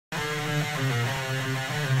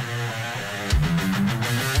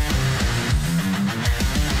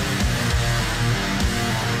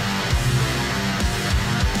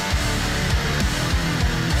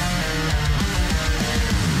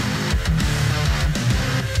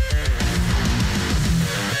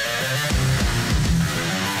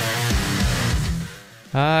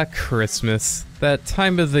Ah, Christmas. That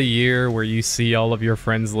time of the year where you see all of your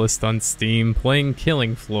friends list on Steam playing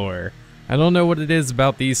Killing Floor. I don't know what it is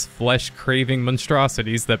about these flesh-craving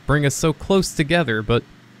monstrosities that bring us so close together, but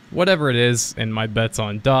whatever it is, and my bet's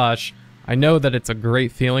on Dosh, I know that it's a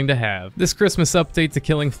great feeling to have. This Christmas update to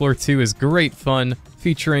Killing Floor 2 is great fun,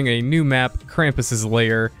 featuring a new map, Krampus's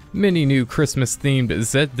Lair, many new Christmas-themed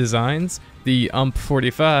Z designs, the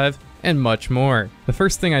UMP45, and much more. The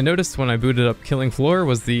first thing I noticed when I booted up Killing Floor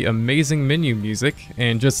was the amazing menu music,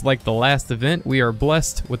 and just like the last event, we are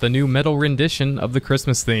blessed with a new metal rendition of the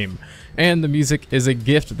Christmas theme. And the music is a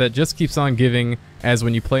gift that just keeps on giving, as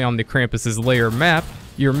when you play on the Krampus's Lair map,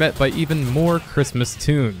 you're met by even more Christmas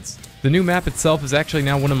tunes. The new map itself is actually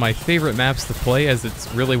now one of my favorite maps to play, as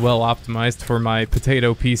it's really well optimized for my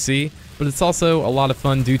potato PC, but it's also a lot of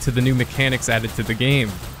fun due to the new mechanics added to the game.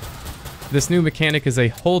 This new mechanic is a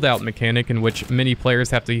holdout mechanic in which many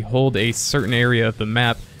players have to hold a certain area of the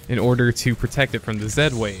map in order to protect it from the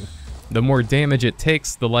Z-Wave. The more damage it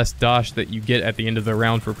takes, the less dosh that you get at the end of the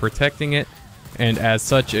round for protecting it, and as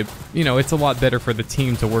such, it's a lot better for the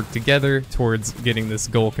team to work together towards getting this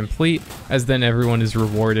goal complete, as then everyone is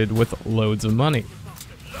rewarded with loads of money.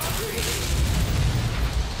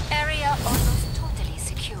 Area almost totally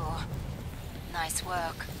secure. Nice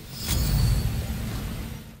work.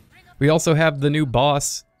 We also have the new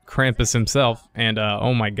boss, Krampus himself, and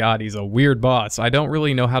oh my god, he's a weird boss. I don't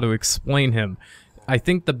really know how to explain him. I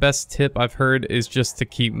think the best tip I've heard is just to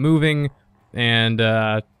keep moving, and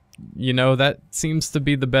that seems to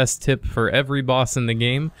be the best tip for every boss in the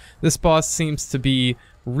game. This boss seems to be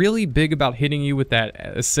really big about hitting you with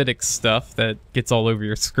that acidic stuff that gets all over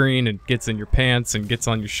your screen and gets in your pants and gets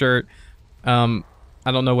on your shirt. I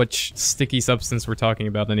don't know which sticky substance we're talking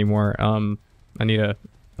about anymore.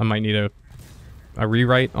 I might need a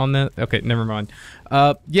rewrite on that. Okay, never mind.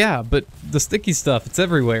 Yeah, but the sticky stuff, it's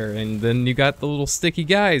everywhere, and then you got the little sticky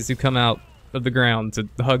guys who come out of the ground to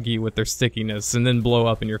hug you with their stickiness and then blow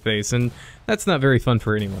up in your face, and that's not very fun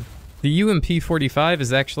for anyone. The UMP45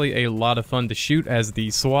 is actually a lot of fun to shoot as the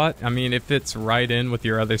SWAT. I mean, it fits right in with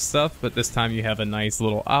your other stuff, but this time you have a nice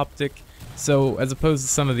little optic. So, as opposed to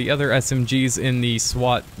some of the other SMGs in the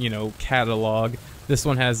SWAT, catalog, this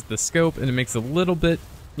one has the scope, and it makes a little bit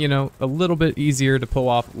easier to pull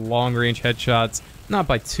off long-range headshots. Not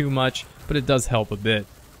by too much, but it does help a bit.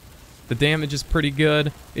 The damage is pretty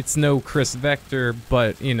good. It's no Chris Vector,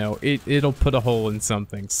 but, it'll put a hole in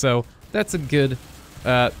something. So, that's a good,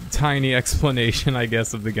 tiny explanation, I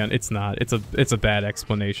guess, of the gun. It's not. It's a bad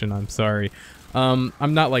explanation, I'm sorry. I'm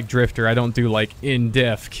not like Drifter. I don't do, like,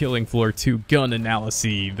 in-depth Killing Floor 2 gun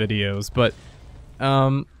analysis videos, but,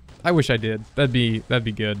 I wish I did. That'd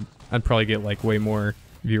be good. I'd probably get, like, way more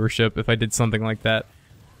viewership if I did something like that.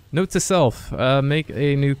 Note to self, make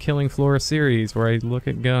a new Killing Floor series where I look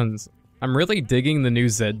at guns. I'm really digging the new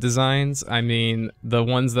Z designs. I mean, the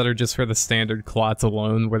ones that are just for the standard clots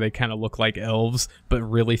alone, where they kind of look like elves, but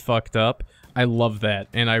really fucked up. I love that,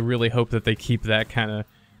 and I really hope that they keep that kind of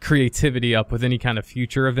creativity up with any kind of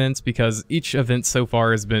future events, because each event so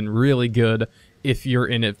far has been really good if you're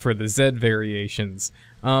in it for the Z variations.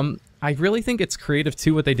 I really think it's creative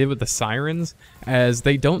too what they did with the sirens, as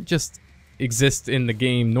they don't just exist in the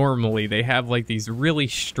game normally. They have like these really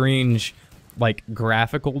strange, like,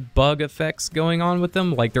 graphical bug effects going on with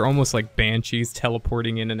them. Like, they're almost like banshees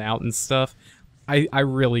teleporting in and out and stuff. I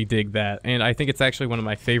really dig that, and I think it's actually one of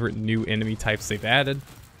my favorite new enemy types they've added.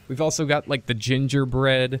 We've also got like the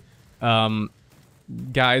gingerbread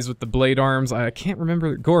guys with the blade arms. I can't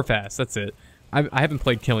remember. Gorefast, that's it. I haven't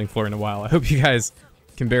played Killing Floor in a while. I hope you guys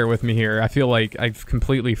can bear with me here. I feel like I've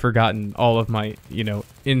completely forgotten all of my,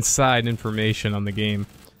 inside information on the game.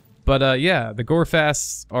 But yeah, the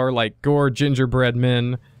Gorefasts are like gore gingerbread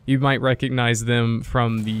men. You might recognize them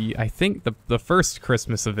from I think the first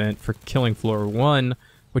Christmas event for Killing Floor 1,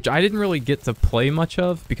 which I didn't really get to play much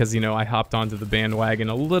of because, I hopped onto the bandwagon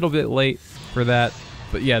a little bit late for that.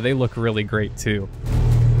 But yeah, they look really great too.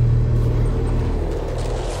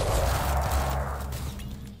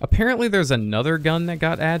 Apparently there's another gun that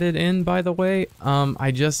got added in, by the way.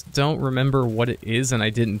 I just don't remember what it is, and I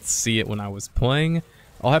didn't see it when I was playing.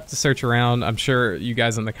 I'll have to search around. I'm sure you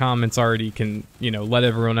guys in the comments already can, let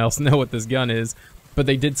everyone else know what this gun is. But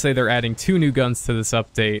they did say they're adding 2 new guns to this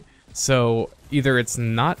update. So either it's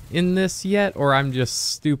not in this yet, or I'm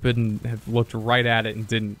just stupid and have looked right at it and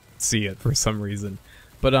didn't see it for some reason.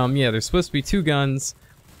 But yeah, there's supposed to be 2 guns,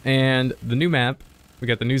 and the new map. We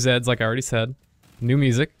got the new Zeds, like I already said. New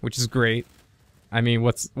music, which is great. I mean,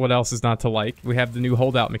 what else is not to like? We have the new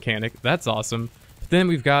holdout mechanic. That's awesome. But then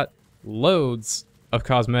we've got loads of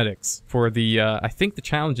cosmetics for the, I think the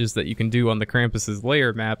challenges that you can do on the Krampus's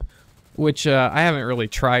lair map, which I haven't really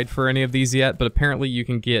tried for any of these yet, but apparently you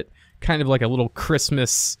can get kind of like a little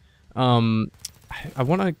Christmas, I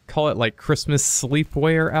want to call it like Christmas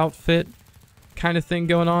sleepwear outfit kind of thing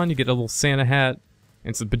going on. You get a little Santa hat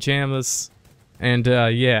and some pajamas, and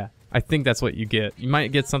yeah, I think that's what you get. You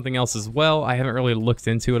might get something else as well. I haven't really looked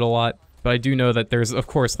into it a lot, but I do know that there's, of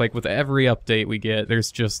course, like with every update we get,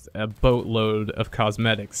 there's just a boatload of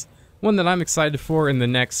cosmetics. One that I'm excited for in the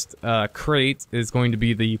next crate is going to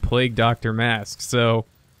be the Plague Doctor mask. So,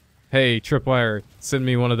 hey, Tripwire, send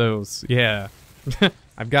me one of those. Yeah.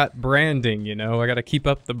 I've got branding, you know, I gotta keep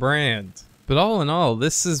up the brand. But all in all,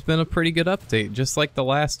 this has been a pretty good update. Just like the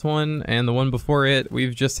last one and the one before it,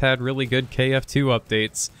 we've just had really good KF2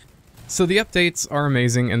 updates. So the updates are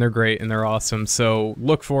amazing, and they're great, and they're awesome, so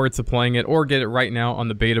look forward to playing it, or get it right now on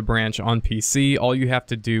the beta branch on PC. All you have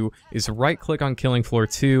to do is right-click on Killing Floor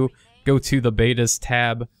 2, go to the betas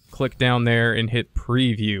tab, click down there, and hit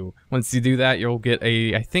preview. Once you do that, you'll get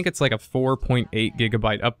a, I think it's like a 4.8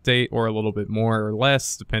 gigabyte update, or a little bit more or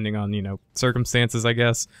less, depending on, you know, circumstances, I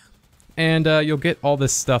guess. And you'll get all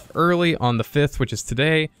this stuff early on the 5th, which is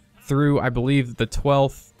today, through, I believe, the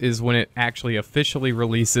 12th is when it actually officially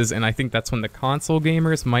releases, and I think that's when the console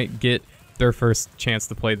gamers might get their first chance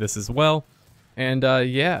to play this as well. And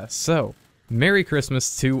yeah, so Merry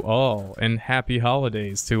Christmas to all, and Happy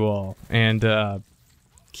Holidays to all, and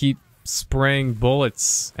keep spraying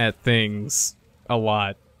bullets at things a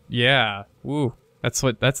lot. Yeah, woo, that's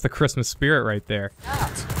the Christmas spirit right there.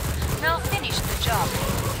 Now finish the job.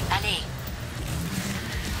 Allez.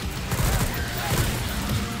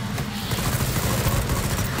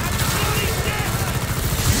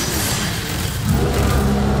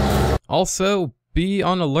 Also, be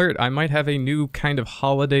on alert. I might have a new kind of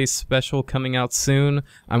holiday special coming out soon.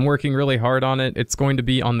 I'm working really hard on it. It's going to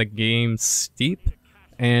be on the game Steep.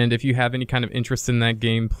 And if you have any kind of interest in that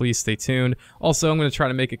game, please stay tuned. Also, I'm going to try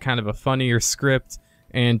to make it kind of a funnier script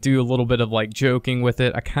and do a little bit of like joking with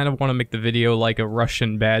it. I kind of want to make the video like a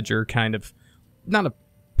Russian Badger kind of, not a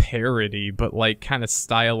parody, but like kind of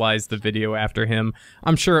stylize the video after him.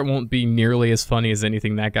 I'm sure it won't be nearly as funny as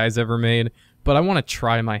anything that guy's ever made, but I want to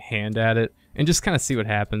try my hand at it and just kind of see what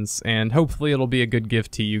happens, and hopefully it'll be a good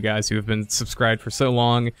gift to you guys who have been subscribed for so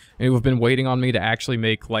long and who have been waiting on me to actually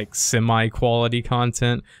make like semi-quality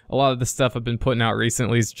content. A lot of the stuff I've been putting out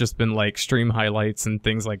recently has just been like stream highlights and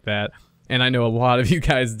things like that, and I know a lot of you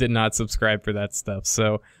guys did not subscribe for that stuff,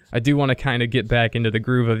 so I do want to kind of get back into the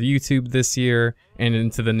groove of YouTube this year and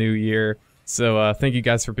into the new year. So thank you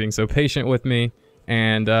guys for being so patient with me,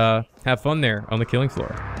 and have fun there on the killing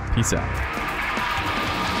floor. Peace out.